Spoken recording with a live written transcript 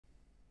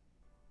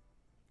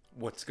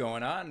What's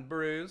going on,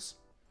 brews?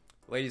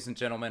 Ladies and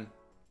gentlemen,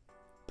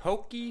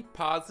 Poke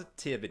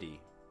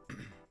Positivity.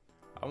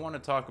 I want to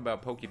talk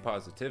about Poke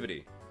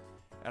Positivity,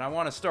 and I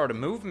want to start a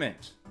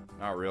movement.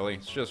 Not really,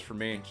 it's just for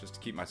me, just to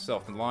keep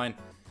myself in line.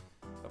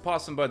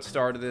 Possum Bud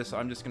started this.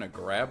 I'm just going to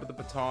grab the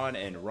baton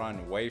and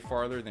run way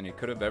farther than he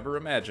could have ever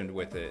imagined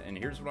with it. And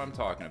here's what I'm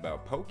talking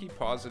about. Poke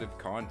Positive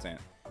content.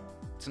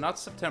 It's not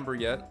September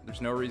yet. There's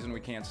no reason we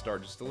can't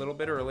start just a little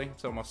bit early.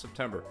 It's almost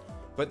September.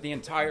 But the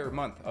entire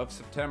month of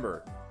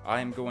September, I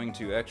am going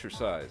to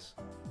exercise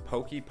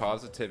Poke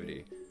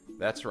Positivity.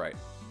 That's right.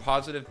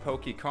 Positive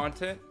Poke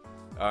content.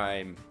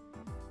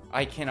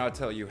 I cannot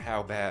tell you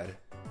how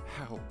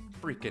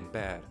freaking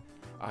bad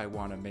I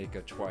want to make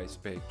a Twice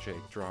Baked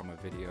Jake drama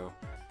video.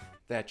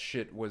 That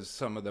shit was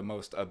some of the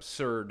most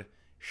absurd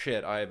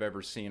shit I have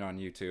ever seen on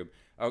YouTube.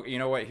 Oh, you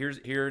know what?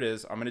 Here it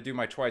is. I'm going to do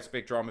my Twice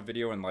Baked drama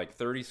video in like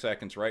 30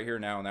 seconds right here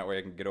now, and that way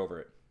I can get over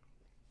it.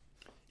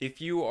 If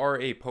you are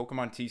a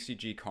Pokemon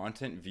TCG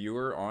content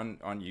viewer on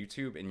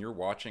YouTube and you're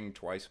watching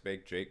Twice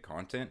Baked Jake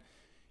content,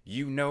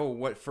 you know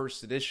what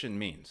first edition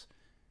means,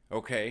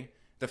 okay?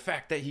 The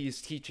fact that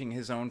he's teaching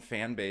his own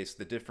fan base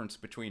the difference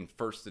between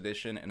first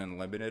edition and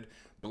unlimited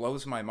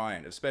blows my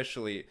mind.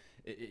 Especially,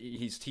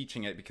 he's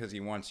teaching it because he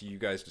wants you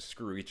guys to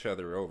screw each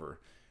other over.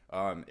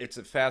 It's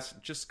a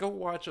fast... Just go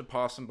watch a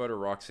Possum Bud or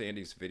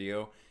Roxandy's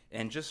video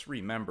and just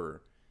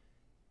remember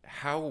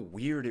how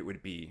weird it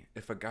would be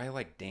if a guy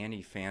like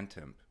Danny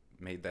Phantom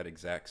made that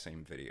exact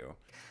same video.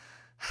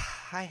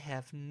 I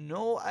have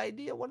no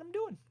idea what I'm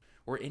doing.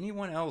 Or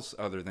anyone else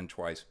other than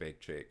Twice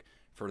Baked Jake,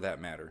 for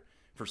that matter.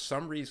 For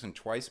some reason,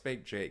 Twice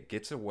Baked Jake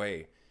gets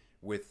away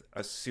with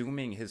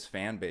assuming his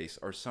fan base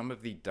are some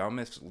of the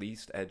dumbest,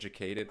 least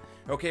educated...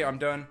 Okay, I'm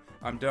done.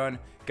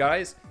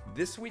 Guys,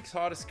 this week's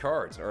hottest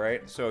cards,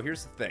 alright? So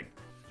here's the thing.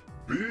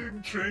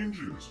 Big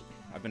changes.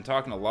 I've been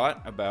talking a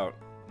lot about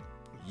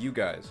you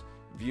guys,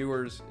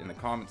 viewers, in the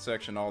comment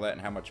section, all that,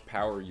 and how much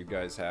power you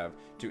guys have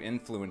to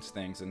influence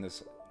things in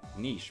this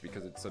niche,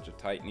 because it's such a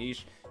tight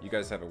niche. You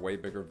guys have a way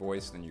bigger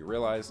voice than you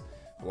realize,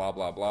 blah,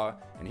 blah, blah.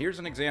 And here's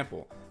an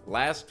example.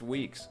 Last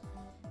week's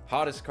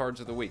hottest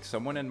cards of the week.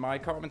 Someone in my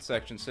comment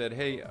section said,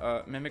 hey,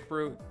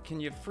 MimikBrew, can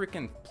you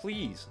freaking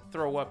please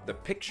throw up the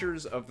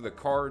pictures of the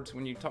cards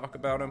when you talk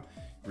about them?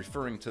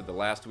 Referring to the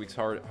last week's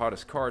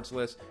hottest cards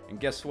list. And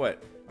guess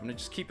what? I'm going to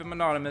just keep them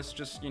anonymous.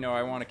 Just, you know,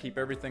 I want to keep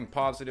everything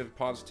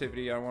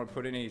positivity. I don't want to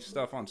put any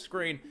stuff on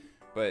screen.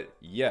 But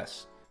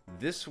yes,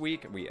 this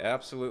week we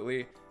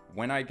absolutely...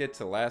 When I get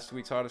to last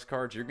week's hottest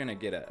cards, you're going to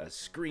get a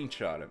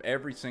screenshot of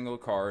every single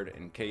card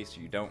in case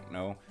you don't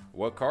know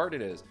what card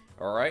it is.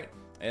 Alright?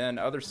 And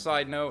other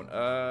side note,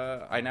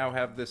 I now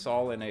have this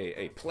all in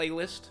a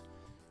playlist.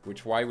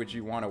 Which, why would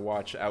you want to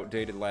watch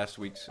outdated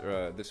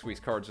this week's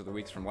cards of the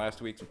weeks from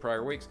last week's and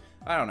prior weeks?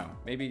 I don't know.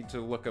 Maybe to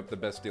look up the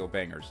best deal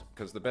bangers.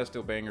 Because the best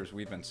deal bangers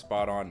we've been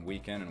spot on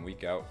week in and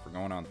week out for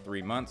going on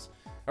 3 months.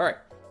 Alright,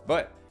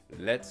 but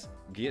let's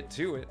get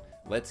to it.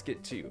 Let's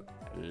get to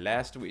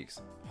last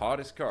week's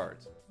hottest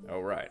cards.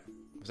 Alright.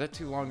 Was that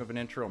too long of an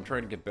intro? I'm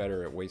trying to get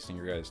better at wasting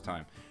your guys'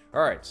 time.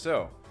 Alright,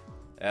 so,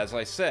 as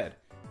I said,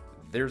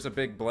 there's a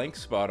big blank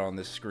spot on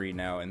this screen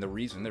now, and the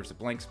reason there's a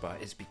blank spot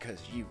is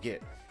because you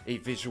get a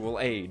visual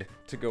aid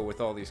to go with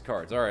all these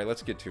cards. Alright,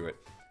 let's get to it.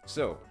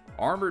 So,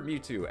 Armored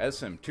Mewtwo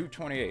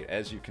SM228,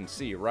 as you can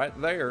see right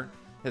there,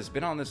 has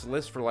been on this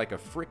list for like a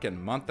freaking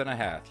month and a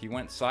half. He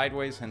went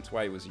sideways, hence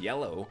why he was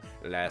yellow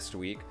last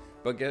week.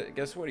 But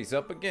guess what? He's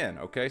up again.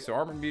 Okay, so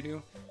Armored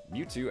Mewtwo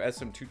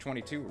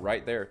SM222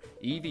 right there.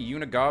 Eevee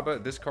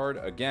Unigaba, this card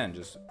again,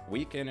 just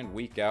week in and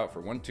week out for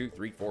 1, 2,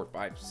 3, 4,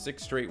 5,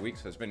 6 straight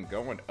weeks has been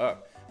going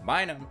up.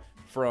 Minum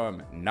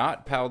from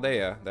not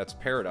Paldea, that's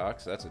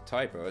Paradox, that's a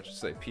typo, let's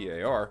just say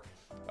PAR,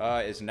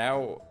 is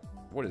now,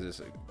 what is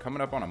this,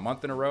 coming up on a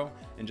month in a row.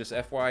 And just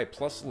FYI,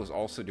 Plusle is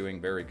also doing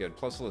very good.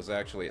 Plusle is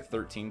actually at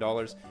 $13.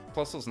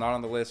 Plusle's not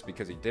on the list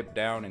because he dipped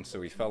down and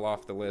so he fell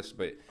off the list,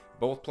 but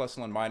both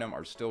Plusle and Minum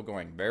are still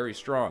going very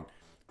strong.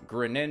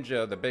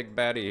 Greninja, the big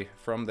baddie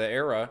from the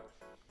era,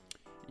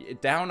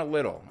 down a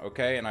little,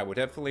 okay? And I would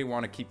definitely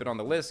want to keep it on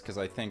the list because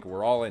I think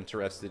we're all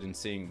interested in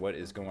seeing what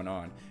is going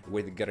on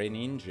with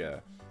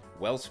Greninja.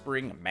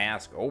 Wellspring,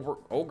 Mask,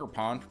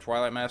 Ogerpon for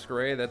Twilight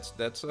Masquerade,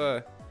 that's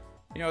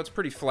you know, it's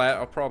pretty flat.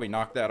 I'll probably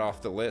knock that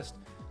off the list.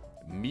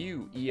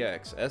 Mew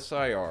EX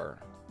SIR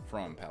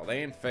from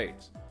Paldean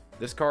Fates.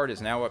 This card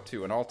is now up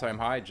to an all-time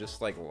high,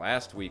 just like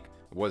last week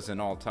was an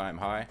all-time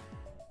high.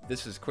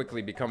 This is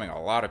quickly becoming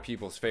a lot of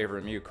people's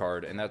favorite Mew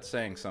card, and that's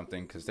saying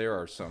something because there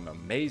are some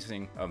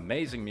amazing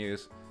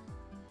Mews,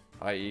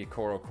 i.e.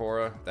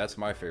 Korokora. That's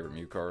my favorite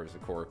Mew card, is the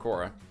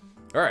Korokora.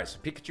 Alright, so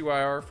Pikachu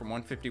IR from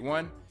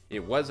 151.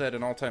 It was at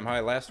an all-time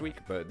high last week,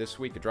 but this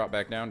week it dropped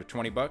back down to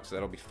 20 bucks.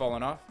 That'll be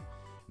falling off.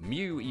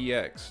 Mew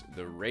EX,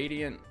 the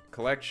Radiant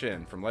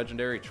Collection from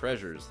Legendary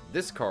Treasures.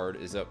 This card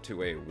is up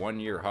to a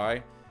 1-year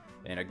high,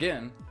 and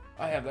again,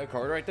 I have that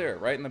card right there,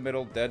 right in the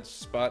middle, dead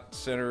spot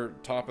center,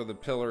 top of the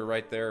pillar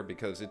right there,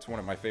 because it's one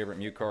of my favorite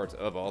Mew cards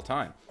of all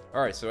time.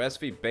 Alright, so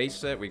SV base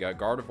set, we got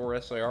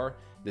Gardevoir SIR.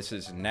 This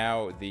is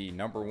now the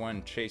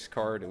 #1 chase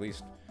card, at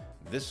least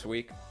this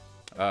week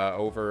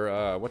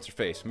over, what's her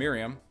face,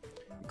 Miriam.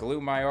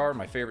 Glumire,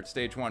 my favorite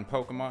Stage 1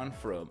 Pokemon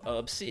from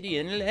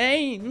Obsidian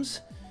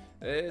Lanes.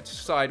 It's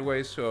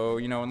sideways, so,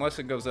 you know, unless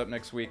it goes up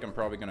next week, I'm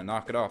probably going to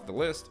knock it off the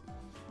list.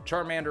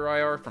 Charmander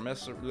IR from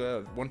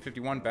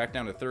 151 back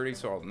down to 30,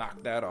 so I'll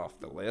knock that off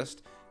the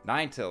list.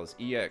 Ninetales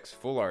EX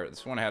Full Art.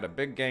 This one had a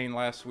big gain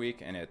last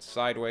week, and it's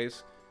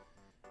sideways.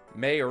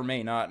 May or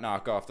may not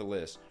knock off the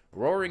list.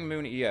 Roaring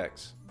Moon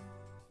EX.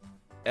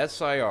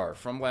 SIR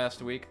from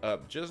last week,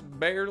 up just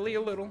barely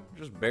a little,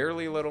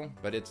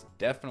 but it's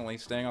definitely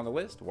staying on the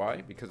list.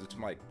 Why? Because it's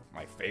my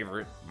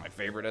favorite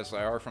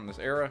SIR from this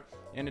era,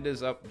 and it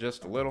is up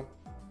just a little.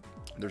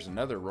 There's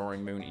another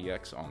Roaring Moon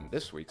EX on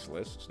this week's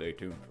list. Stay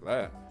tuned for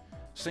that.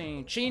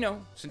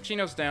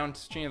 Cinccino's down.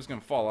 Cinccino's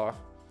gonna fall off.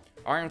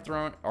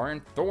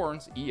 Iron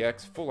Thorns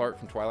EX Full Art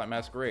from Twilight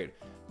Masquerade.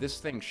 This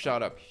thing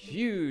shot up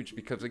huge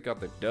because it got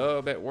the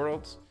dub at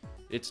Worlds.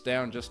 It's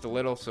down just a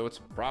little, so it's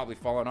probably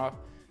fallen off.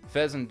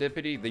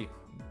 Pheasantipity, the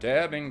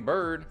Dabbing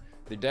Bird.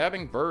 The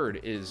Dabbing Bird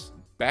is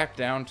back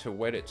down to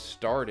what it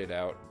started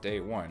out day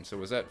one. So it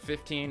was at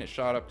 15, it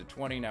shot up to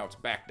 20, now it's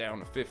back down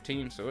to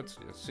 15. So it's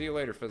see you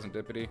later,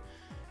 Pheasantipity.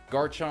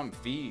 Garchomp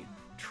V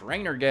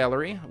Trainer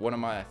Gallery, one of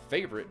my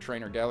favorite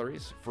trainer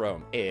galleries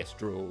from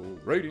Astro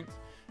Radiance.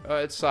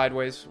 It's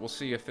sideways. We'll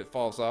see if it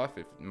falls off.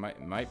 It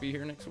might be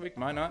here next week,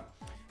 might not.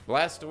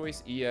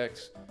 Blastoise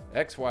EX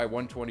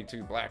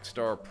XY122 Black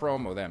Star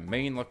promo, that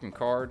main looking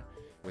card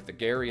with the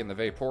Gary and the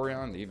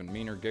Vaporeon, the even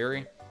meaner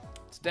Gary.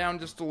 It's down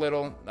just a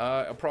little.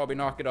 I'll probably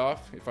knock it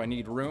off if I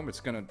need room.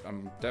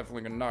 I'm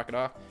definitely gonna knock it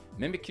off.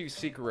 Mimikyus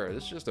Secret Rare.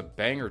 This is just a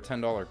banger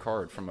 $10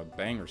 card from a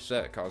banger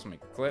set,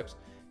 Cosmic Eclipse.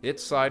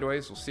 It's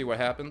sideways. We'll see what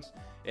happens.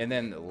 And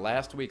then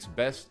last week's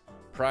best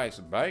price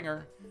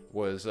banger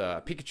was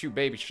Pikachu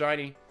Baby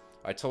Shiny.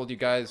 I told you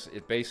guys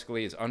it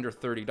basically is under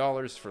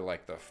 $30 for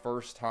like the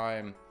first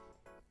time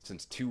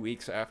since 2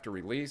 weeks after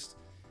release.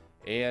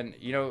 And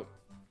you know,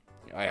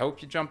 I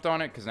hope you jumped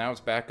on it because now it's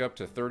back up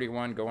to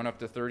 31, going up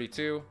to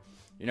 32.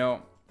 You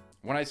know,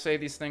 when I say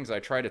these things, I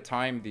try to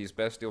time these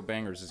best deal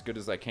bangers as good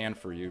as I can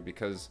for you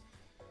because,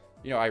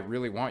 you know, I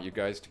really want you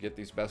guys to get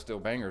these best deal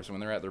bangers when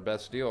they're at their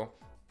best deal.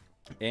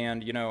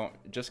 And, you know,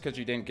 just because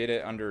you didn't get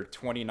it under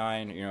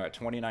 29, you know, at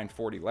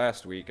 29.40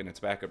 last week and it's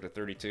back up to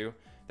 32,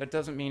 that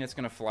doesn't mean it's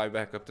going to fly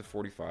back up to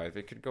 45.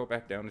 It could go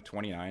back down to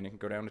 29. It can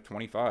go down to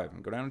 25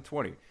 and go down to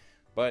 20.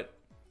 But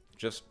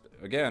just,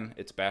 again,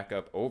 it's back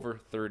up over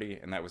 30,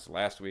 and that was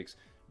last week's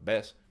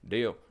best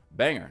deal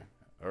banger.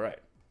 All right.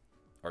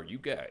 Are you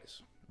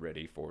guys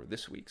ready for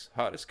this week's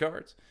hottest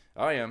cards?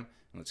 I am.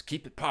 Let's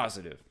keep it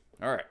positive.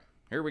 All right.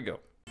 Here we go.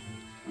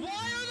 Why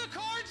are the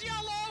cards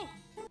yellow?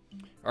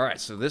 All right,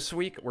 so this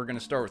week we're going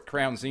to start with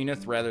Crown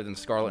Zenith rather than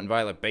Scarlet and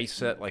Violet base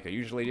set like I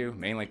usually do,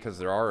 mainly because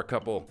there are a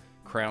couple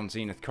Crown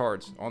Zenith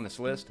cards on this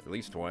list, at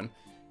least one.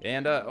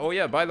 And, oh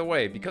yeah, by the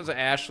way, because of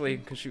Ashley,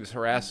 because she was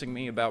harassing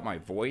me about my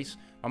voice,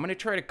 I'm going to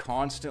try to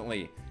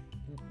constantly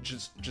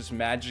just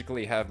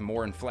magically have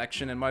more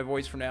inflection in my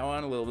voice from now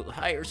on, a little bit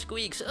higher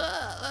squeaks.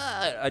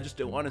 I just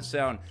don't want to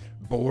sound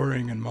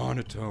boring and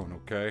monotone,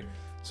 okay?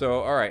 So,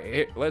 all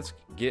right, let's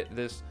get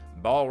this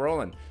ball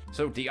rolling.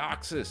 So,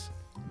 Deoxys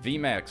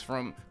VMAX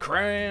from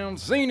Crown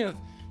Zenith.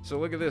 So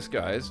look at this,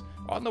 guys.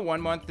 On the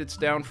 1 month, it's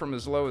down from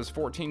as low as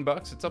 14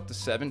 bucks. It's up to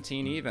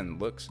 17 even.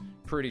 Looks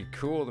pretty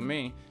cool to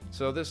me.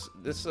 So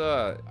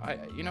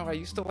I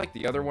used to like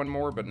the other one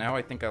more, but now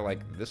I think I like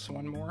this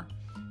one more.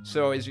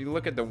 So as you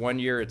look at the 1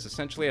 year, it's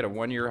essentially at a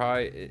 1 year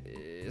high.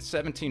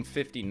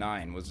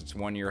 1759 was its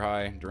 1 year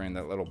high during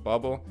that little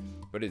bubble,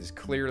 but it is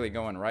clearly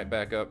going right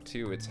back up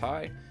to its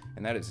high,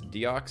 and that is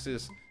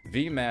Deoxys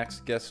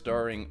VMAX guest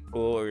starring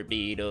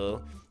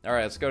Orbeetle. All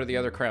right, let's go to the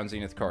other Crown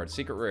Zenith card.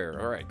 Secret Rare.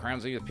 All right,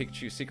 Crown Zenith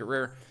Pikachu Secret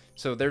Rare.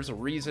 So there's a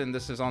reason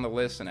this is on the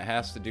list, and it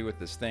has to do with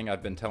this thing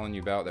I've been telling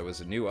you about. That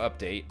was a new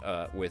update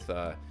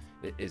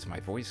is my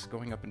voice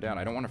going up and down?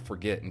 I don't want to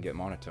forget and get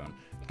monotone.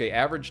 Okay,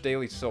 average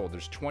daily sold.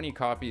 There's 20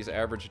 copies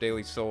average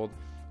daily sold,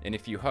 and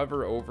if you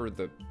hover over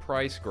the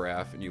price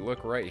graph and you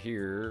look right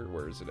here,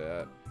 where is it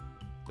at?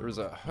 There was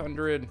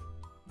 100.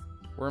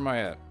 Where am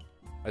I at?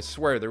 I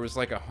swear there was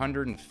like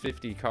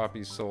 150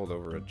 copies sold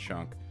over a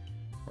chunk.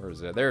 Where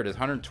is it? There it is,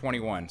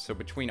 121. So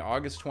between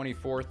August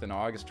 24th and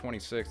August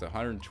 26th,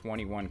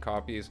 121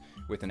 copies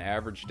with an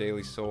average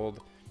daily sold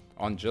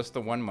on just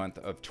the 1 month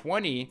of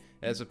 20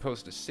 as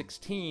opposed to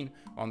 16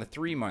 on the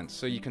 3 months.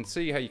 So you can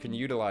see how you can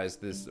utilize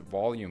this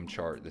volume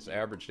chart, this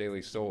average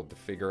daily sold, to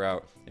figure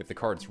out if the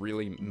card's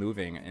really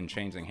moving and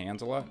changing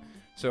hands a lot.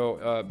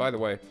 So by the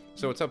way,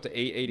 so it's up to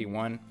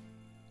 881.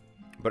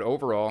 But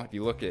overall, if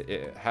you look at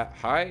it,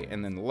 high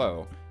and then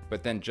low,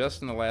 but then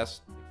just in the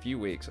last few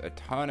weeks, a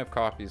ton of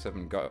copies have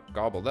been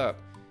gobbled up,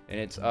 and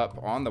it's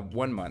up on the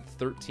 1 month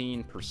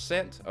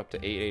 13% up to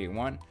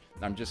 881.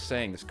 I'm just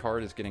saying this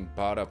card is getting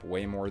bought up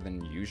way more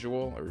than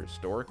usual or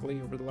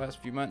historically over the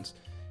last few months,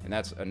 and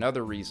that's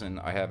another reason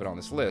I have it on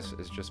this list,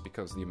 is just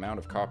because the amount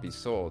of copies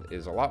sold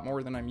is a lot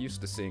more than I'm used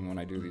to seeing when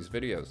I do these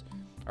videos.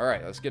 All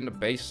right, let's get into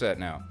base set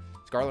now.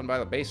 Scarlet and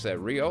Violet base set,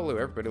 Riolu.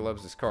 Everybody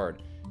loves this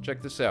card.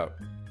 Check this out.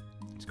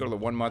 Let's go to the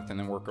 1 month and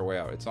then work our way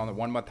out. It's on the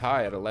 1 month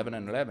high at 11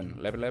 and 11,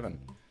 11, 11.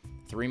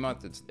 3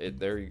 month,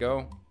 there you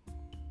go.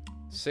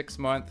 6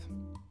 month,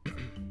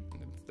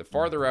 the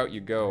farther out you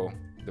go,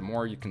 the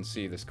more you can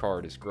see this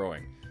card is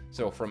growing.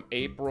 So from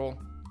April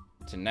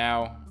to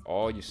now,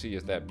 all you see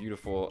is that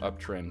beautiful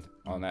uptrend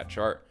on that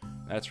chart.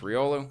 That's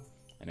Riolu,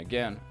 and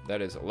again,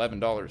 that is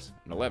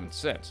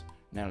 $11.11.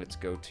 Now let's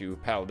go to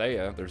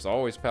Paldea. There's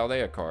always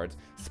Paldea cards.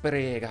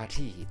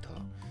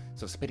 Sprigatito.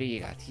 So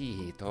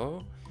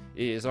Sprigatito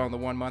is on the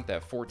 1 month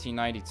at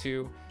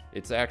 $14.92.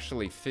 It's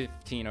actually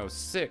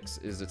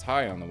 $15.06 is its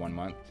high on the 1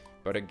 month.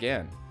 But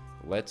again,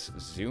 let's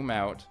zoom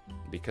out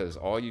because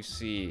all you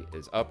see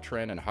is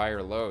uptrend and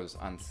higher lows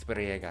on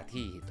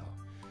Sprigatito.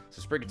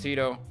 So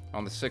Sprigatito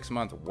on the 6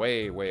 month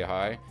way, way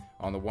high.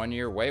 On the 1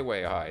 year, way,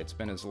 way high. It's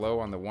been as low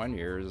on the 1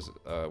 year as,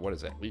 what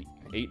is that,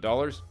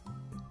 $8?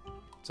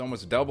 It's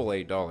almost double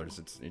 $8.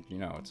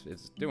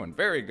 It's doing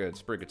very good,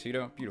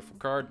 Sprigatito. Beautiful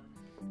card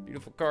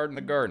in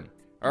the garden.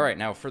 All right,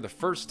 now for the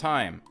first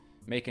time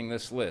making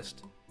this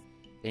list,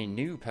 a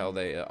new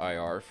Paldea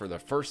IR for the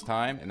first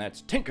time, and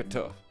that's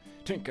Tinkatuff.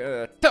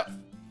 Tinkatuff.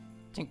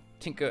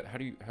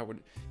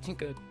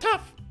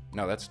 Tinkatuff.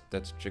 No, that's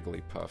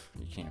Jigglypuff.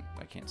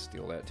 I can't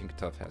steal that.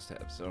 Tinkatuff has to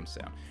have its own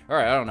sound. All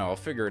right, I don't know. I'll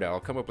figure it out. I'll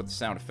come up with the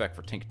sound effect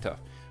for Tinkatuff.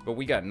 But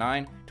we got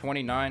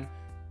 9/29.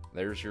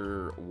 There's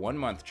your 1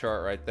 month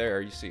chart right there.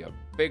 You see a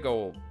big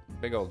old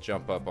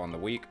jump up on the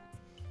week.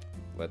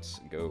 Let's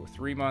go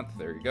 3 month.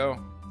 There you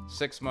go.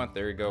 6 month.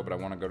 There you go. But I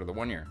want to go to the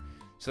 1 year.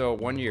 So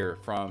 1 year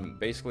from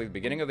basically the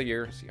beginning of the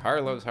year, see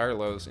higher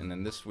lows, and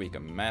then this week a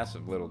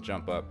massive little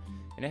jump up.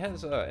 And it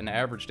has an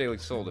average daily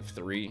sold of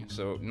 3,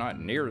 so not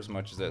near as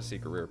much as that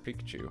Secret Rare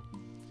Pikachu.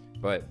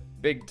 But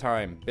big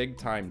time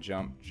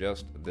jump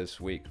just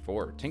this week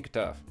for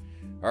Tinkatuff.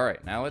 All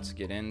right, now let's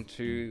get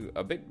into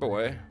a big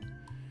boy.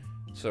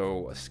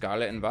 So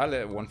Scarlet and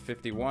Violet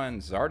 151,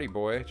 Zardy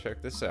boy,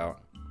 check this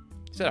out.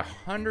 It's at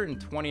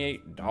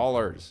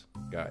 $128,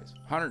 guys.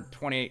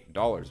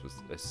 $128 with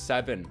a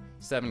 7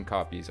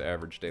 copies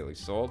average daily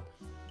sold.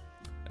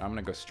 And I'm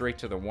gonna go straight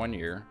to the 1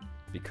 year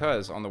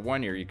because on the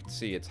 1 year you can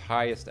see its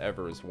highest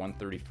ever is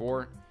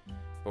 134.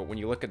 But when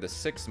you look at the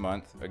 6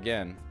 month,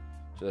 again,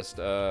 just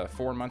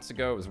 4 months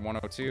ago it was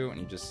 102, and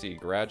you just see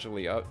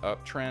gradually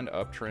uptrend.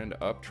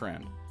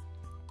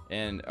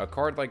 And a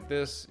card like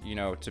this, you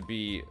know, to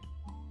be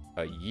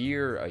a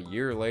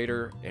year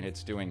later and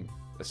it's doing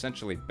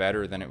essentially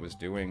better than it was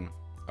doing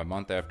a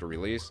month after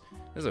release,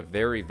 this is a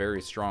very,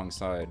 very strong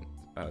sign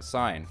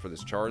for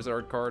this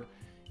Charizard card.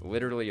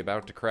 Literally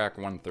about to crack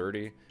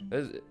 130.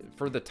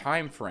 For the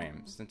time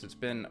frame, since it's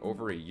been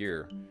over a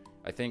year,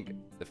 I think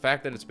the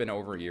fact that it's been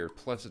over a year,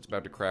 plus it's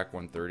about to crack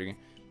 130,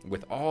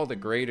 with all the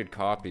graded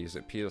copies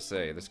at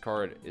PSA, this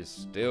card is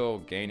still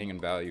gaining in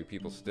value.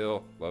 People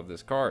still love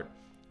this card.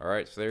 All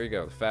right, so there you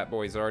go. The Fat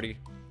Boy Zardy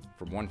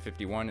from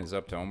 151 is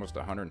up to almost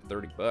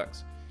 130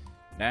 bucks.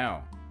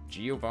 Now,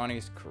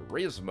 Giovanni's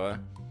Charisma.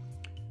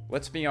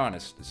 Let's be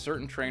honest,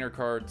 certain trainer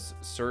cards,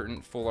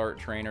 certain full art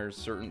trainers,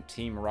 certain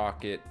Team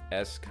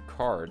Rocket-esque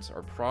cards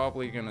are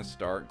probably going to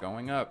start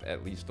going up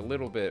at least a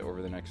little bit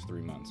over the next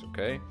 3 months,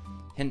 okay?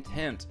 Hint,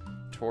 hint,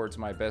 towards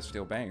my best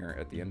deal banger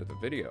at the end of the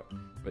video.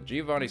 But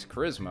Giovanni's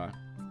Charisma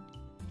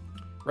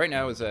right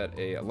now is at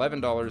a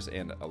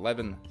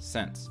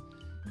 $11.11.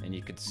 And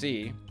you could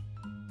see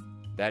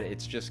that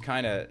it's just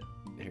kind of,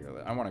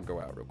 here, I want to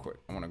go out real quick.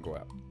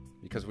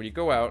 Because when you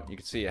go out, you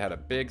can see it had a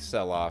big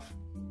sell-off.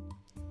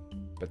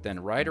 But then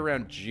right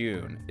around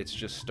June, it's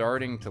just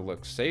starting to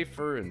look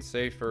safer and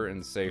safer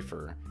and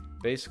safer.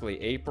 Basically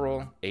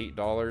April,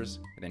 $8,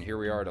 and then here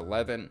we are at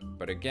 11.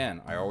 But again,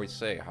 I always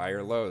say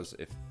higher lows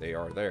if they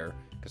are there,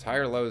 because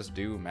higher lows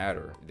do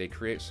matter. They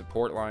create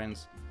support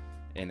lines,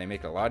 and they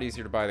make it a lot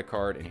easier to buy the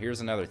card. And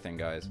here's another thing,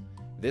 guys.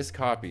 This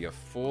copy of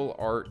full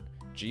art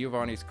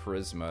Giovanni's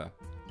Charisma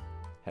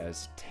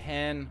has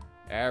 10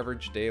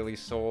 average daily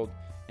sold.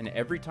 And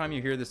every time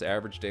you hear this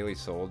average daily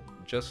sold,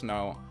 just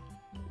know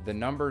the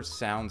number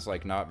sounds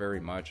like not very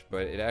much,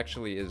 but it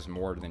actually is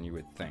more than you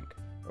would think.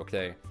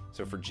 Okay,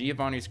 so for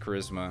Giovanni's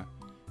Charisma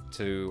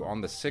to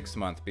on the 6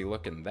 month be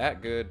looking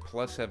that good,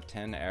 plus have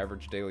 10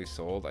 average daily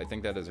sold, I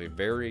think that is a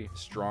very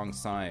strong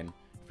sign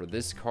for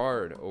this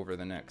card over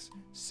the next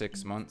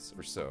 6 months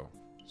or so,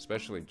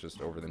 especially just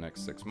over the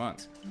next 6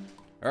 months.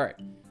 All right,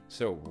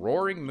 so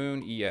Roaring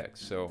Moon EX.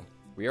 So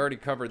we already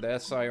covered the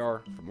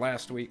SIR from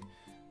last week.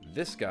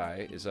 This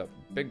guy is up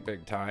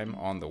big time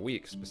on the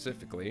week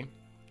specifically.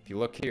 If you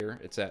look here,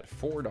 it's at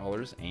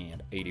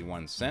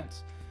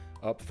 $4.81,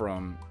 up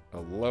from a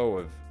low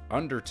of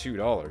under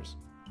 $2.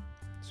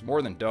 It's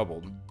more than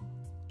doubled.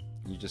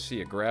 You just see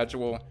a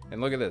gradual,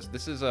 and look at this.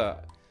 This is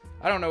a,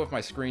 I don't know if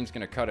my screen's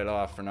gonna cut it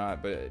off or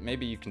not, but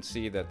maybe you can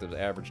see that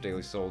the average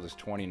daily sold is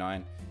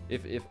 29.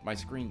 If my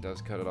screen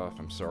does cut it off,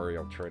 I'm sorry,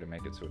 I'll try to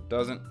make it so it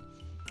doesn't.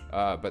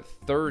 But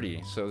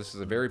 30, so this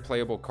is a very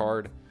playable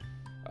card.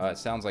 It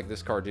sounds like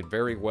this card did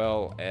very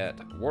well at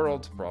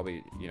Worlds,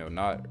 probably, you know,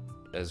 not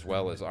as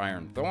well as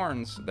Iron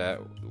Thorns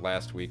that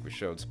last week we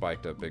showed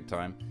spiked up big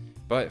time.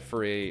 But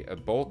for a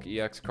bulk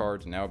EX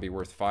card to now be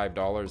worth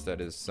 $5, that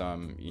is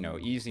some, you know,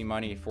 easy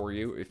money for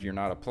you if you're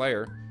not a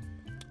player.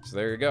 So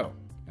there you go.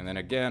 And then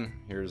again,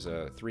 here's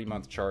a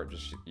 3-month chart.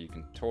 Just you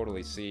can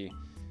totally see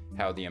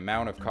how the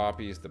amount of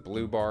copies, the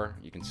blue bar,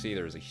 you can see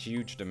there's a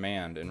huge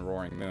demand in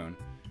Roaring Moon,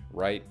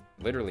 right?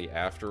 Literally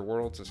after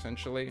Worlds,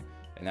 essentially.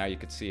 And now you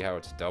can see how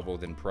it's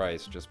doubled in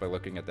price just by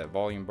looking at that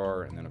volume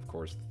bar, and then of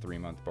course the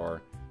 3-month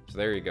bar. So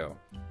there you go.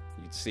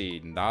 You can see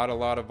not a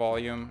lot of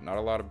volume, not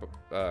a lot of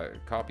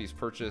copies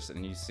purchased,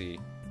 and you see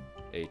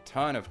a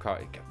ton of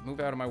move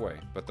out of my way.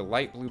 But the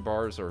light blue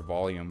bars are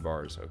volume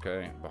bars,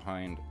 okay,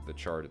 behind the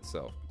chart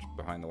itself,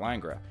 behind the line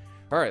graph.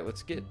 All right,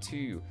 let's get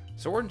to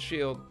Sword and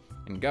Shield.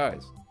 And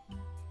guys,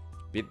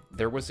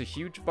 there was a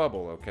huge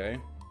bubble, okay?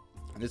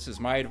 This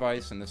is my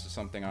advice, and this is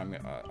something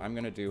I'm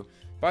gonna do.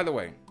 By the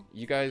way,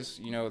 you guys,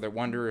 you know, that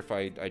wonder if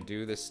I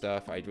do this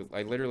stuff, I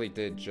literally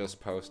did just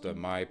post a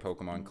My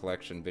Pokemon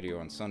Collection video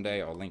on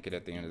Sunday. I'll link it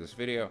at the end of this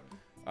video.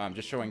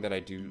 Just showing that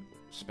I do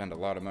spend a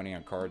lot of money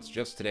on cards.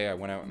 Just today I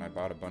went out and I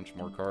bought a bunch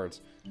more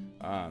cards.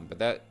 But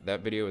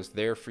that video is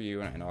there for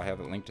you, and I'll have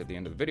it linked at the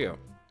end of the video.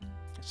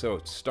 So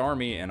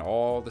Starmie and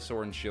all the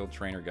Sword and Shield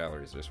trainer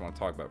galleries, I just want to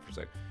talk about for a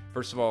sec.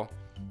 First of all,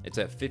 it's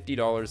at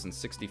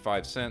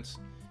 $50.65.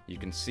 You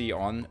can see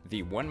on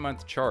the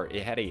 1-month chart,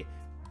 it had a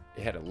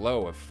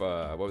low of,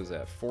 what was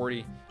that,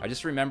 40? I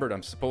just remembered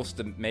I'm supposed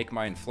to make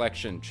my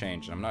inflection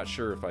change, and I'm not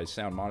sure if I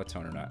sound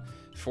monotone or not.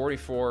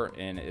 44,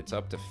 and it's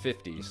up to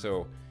 50.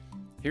 So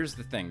here's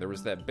the thing. There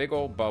was that big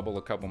old bubble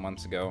a couple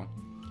months ago,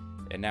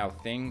 and now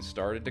things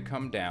started to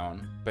come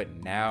down, but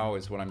now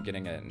is what I'm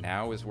getting at.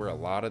 Now is where a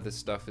lot of this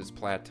stuff is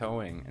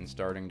plateauing and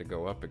starting to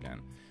go up again.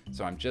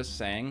 So I'm just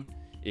saying,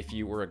 if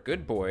you were a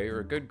good boy or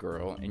a good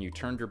girl and you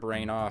turned your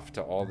brain off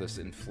to all this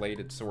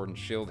inflated Sword and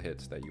Shield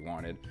hits that you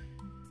wanted,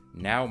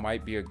 now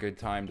might be a good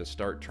time to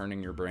start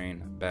turning your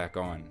brain back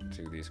on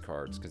to these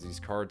cards, because these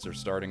cards are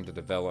starting to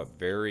develop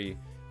very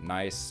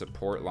nice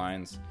support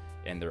lines,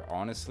 and they're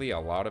honestly, a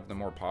lot of the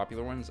more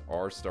popular ones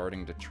are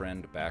starting to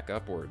trend back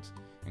upwards,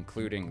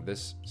 including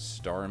this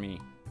Starmie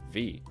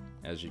V,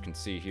 as you can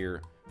see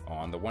here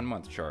on the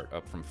 1-month chart,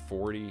 up from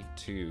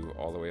 42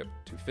 all the way up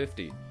to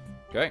 50.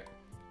 Okay,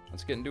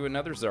 let's get into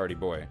another Zardy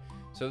boy.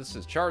 So this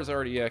is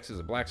Charizard EX, is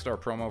a Black Star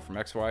promo from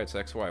XY. It's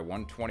XY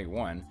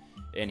 121.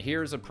 And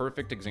here's a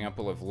perfect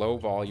example of low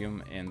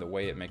volume and the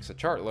way it makes a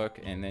chart look.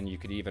 And then you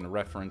could even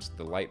reference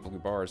the light blue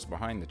bars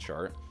behind the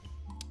chart.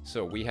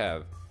 So we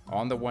have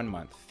on the 1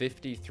 month,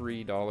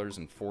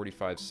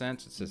 $53.45.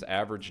 It says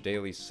average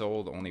daily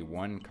sold, only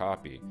 1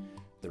 copy.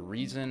 The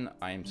reason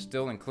I'm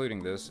still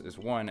including this is,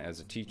 one,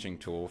 as a teaching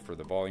tool for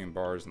the volume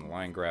bars and the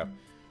line graph.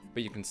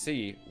 But you can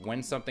see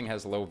when something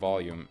has low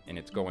volume and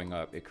it's going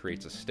up, it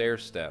creates a stair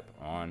step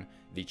on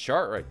the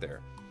chart right there.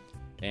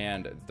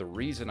 And the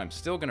reason I'm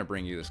still going to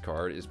bring you this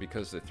card is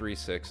because the 3,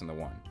 6, and the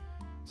 1.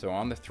 So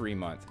on the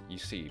 3-month, you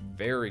see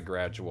very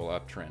gradual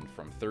uptrend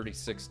from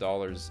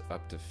 $36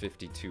 up to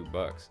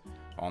 $52.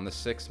 On the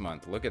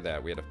 6-month, look at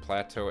that. We had a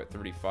plateau at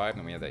 35,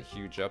 and we had that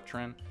huge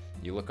uptrend.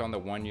 You look on the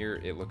 1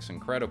 year, it looks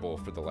incredible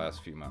for the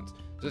last few months.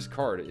 This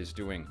card is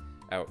doing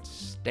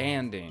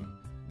outstanding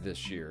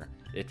this year.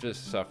 It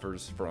just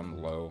suffers from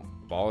low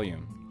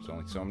volume. There's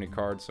only so many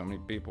cards, so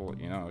many people,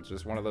 you know, it's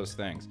just one of those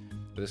things.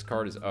 This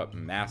card is up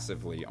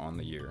massively on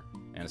the year,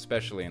 and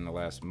especially in the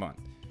last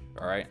month.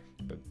 All right,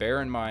 but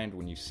bear in mind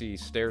when you see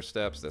stair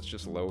steps, that's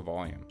just low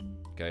volume.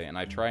 Okay, and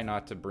I try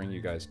not to bring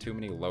you guys too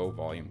many low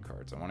volume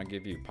cards. I want to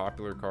give you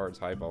popular cards,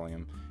 high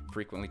volume,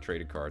 frequently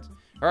traded cards.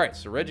 All right,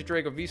 so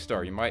Regidrago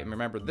V-Star, you might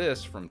remember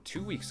this from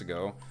 2 weeks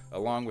ago,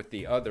 along with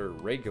the other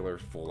regular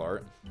full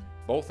art.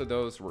 Both of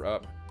those were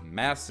up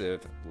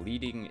massive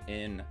leading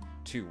in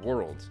to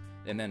Worlds,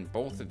 and then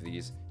both of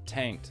these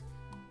tanked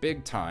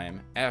big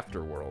time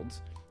after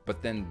Worlds,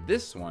 but then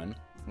this one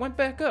went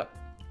back up.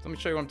 So let me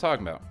show you what I'm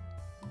talking about.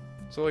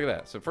 So look at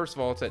that. So first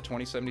of all, it's at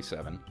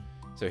 2077.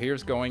 So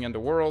here's going into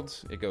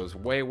Worlds. It goes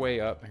way, way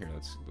up. Here,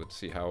 let's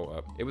see how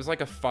up. It was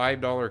like a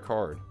 $5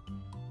 card.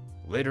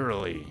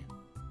 Literally.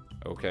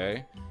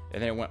 Okay?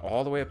 And then it went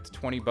all the way up to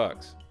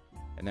 $20.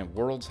 And then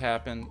Worlds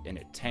happened, and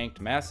it tanked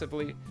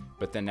massively.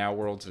 But then now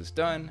Worlds is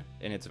done,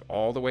 and it's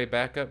all the way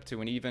back up to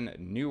an even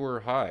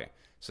newer high.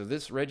 So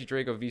this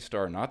Regidrago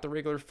V-Star, not the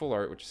regular full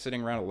art, which is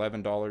sitting around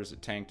 $11,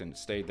 it tanked and it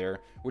stayed there,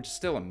 which is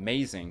still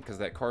amazing because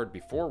that card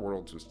before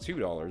Worlds was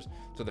 $2.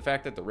 So the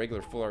fact that the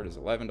regular full art is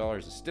 $11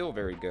 is still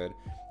very good.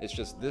 It's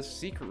just this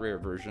secret rare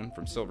version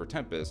from Silver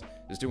Tempest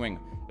is doing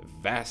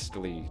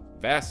vastly,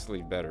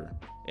 vastly better,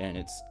 and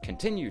it's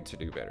continued to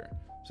do better.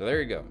 So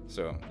there you go.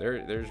 So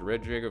there's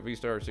Regidrago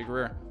V-Star secret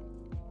rare.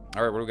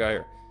 All right, what do we got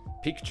here?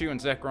 Pikachu and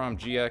Zekrom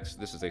GX.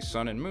 This is a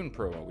Sun and Moon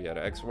promo. We had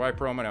an XY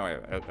promo, now we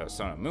have a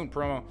Sun and Moon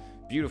promo.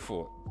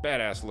 Beautiful,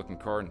 badass looking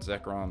card, and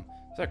Zekrom.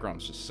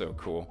 Zekrom's just so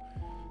cool.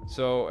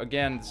 So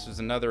again, this is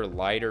another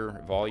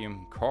lighter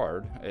volume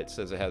card. It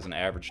says it has an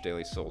average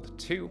daily sold of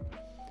 2.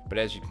 But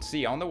as you can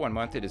see, on the 1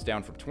 month, it is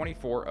down from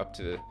 24 up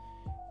to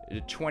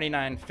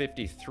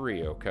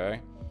 29.53,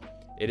 okay?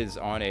 It is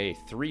on a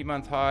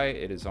 3-month high.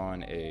 It is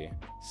on a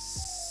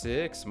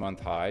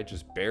 6-month high,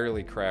 just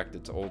barely cracked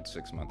its old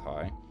 6-month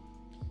high.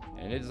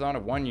 And it is on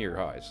a 1-year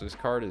high. So this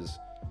card is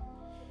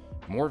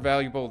more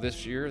valuable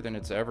this year than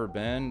it's ever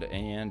been.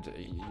 And,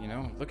 you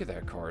know, look at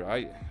that card.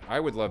 I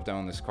would love to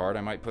own this card.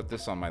 I might put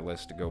this on my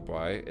list to go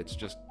buy. It's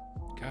just,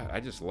 God, I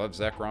just love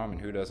Zekrom,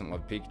 and who doesn't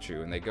love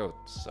Pikachu? And they go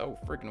so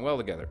freaking well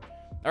together.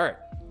 All right,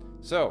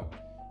 so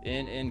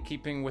in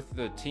keeping with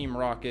the Team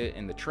Rocket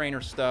and the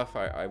trainer stuff,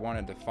 I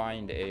wanted to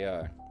find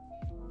a,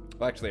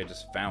 well, actually, I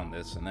just found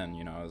this, and then,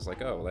 you know, I was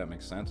like, oh, that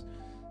makes sense.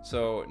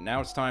 So now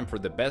it's time for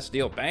the best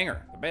deal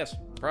banger, the best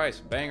price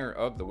banger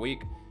of the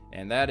week,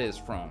 and that is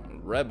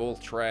from Rebel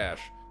Trash.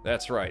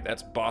 That's right,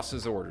 that's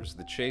Boss's Orders,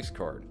 the chase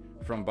card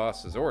from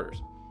Boss's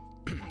Orders.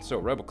 So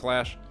Rebel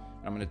Clash,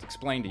 I'm going to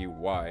explain to you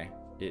why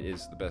it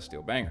is the best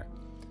deal banger.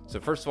 So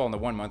first of all, in the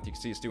 1 month, you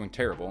can see it's doing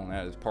terrible, and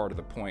that is part of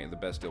the point of the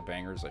best deal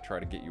bangers. I try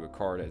to get you a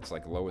card at its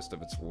like lowest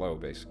of its low,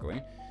 basically.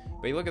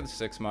 But you look at the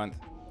 6 month,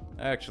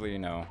 actually,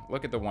 no,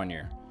 look at the 1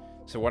 year.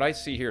 So what I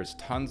see here is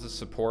tons of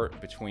support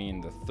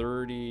between the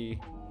 30,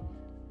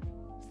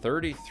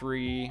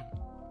 33,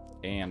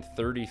 and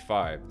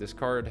 35. This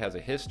card has a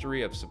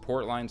history of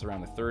support lines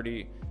around the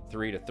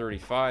 33 to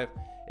 35,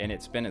 and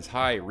it's been as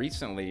high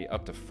recently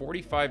up to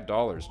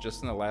 $45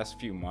 just in the last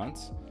few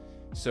months.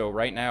 So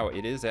right now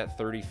it is at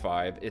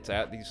 35. It's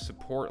at these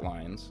support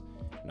lines.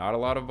 Not a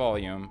lot of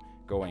volume,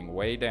 going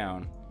way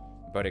down.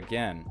 But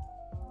again,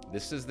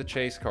 this is the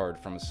chase card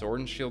from a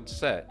Sword and Shield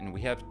set, and we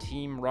have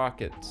Team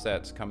Rocket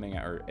sets coming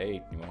out, or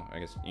well, I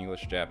guess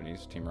English,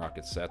 Japanese Team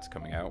Rocket sets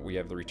coming out. We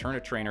have the Return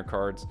of Trainer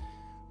cards.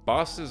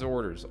 Boss's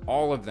Orders,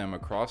 all of them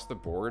across the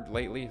board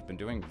lately have been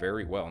doing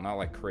very well. Not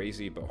like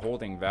crazy, but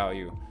holding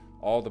value.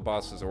 All the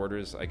Boss's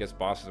Orders, I guess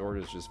Boss's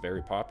Orders is just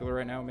very popular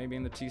right now, maybe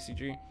in the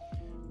TCG.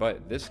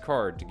 But this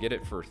card, to get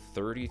it for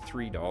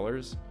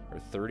 $33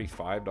 or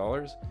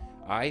 $35,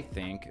 I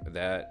think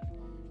that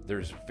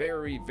there's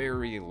very,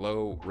 very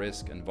low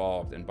risk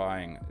involved in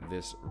buying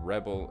this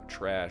Rebel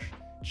Trash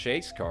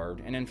chase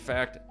card. And in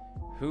fact,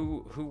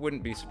 who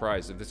wouldn't be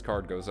surprised if this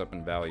card goes up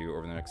in value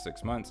over the next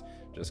 6 months,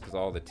 just because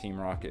all the Team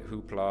Rocket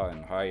hoopla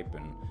and hype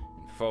and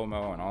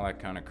FOMO and all that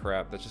kind of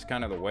crap. That's just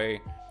kind of the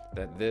way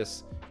that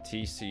this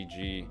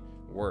TCG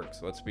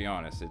works. Let's be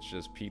honest, it's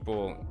just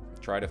people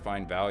try to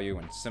find value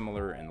in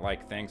similar and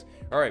like things.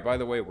 All right, by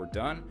the way, we're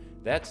done.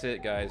 That's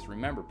it, guys.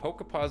 Remember,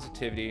 poke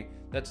positivity.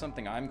 That's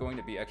something I'm going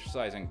to be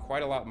exercising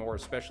quite a lot more,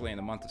 especially in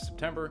the month of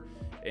September.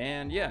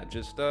 And yeah,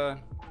 just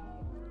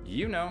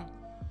you know,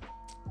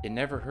 it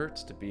never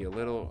hurts to be a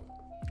little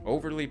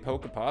overly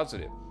poke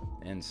positive.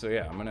 And so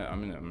yeah, I'm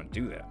gonna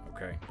do that,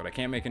 okay? But I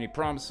can't make any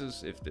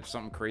promises. If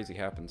something crazy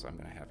happens, I'm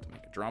gonna have to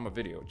make a drama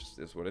video. It just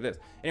is what it is.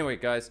 Anyway,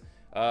 guys,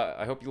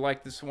 I hope you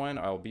liked this one.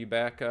 I'll be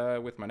back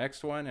with my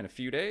next one in a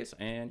few days.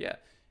 And yeah,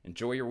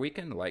 enjoy your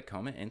weekend. Like,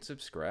 comment, and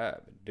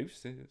subscribe.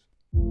 Deuces.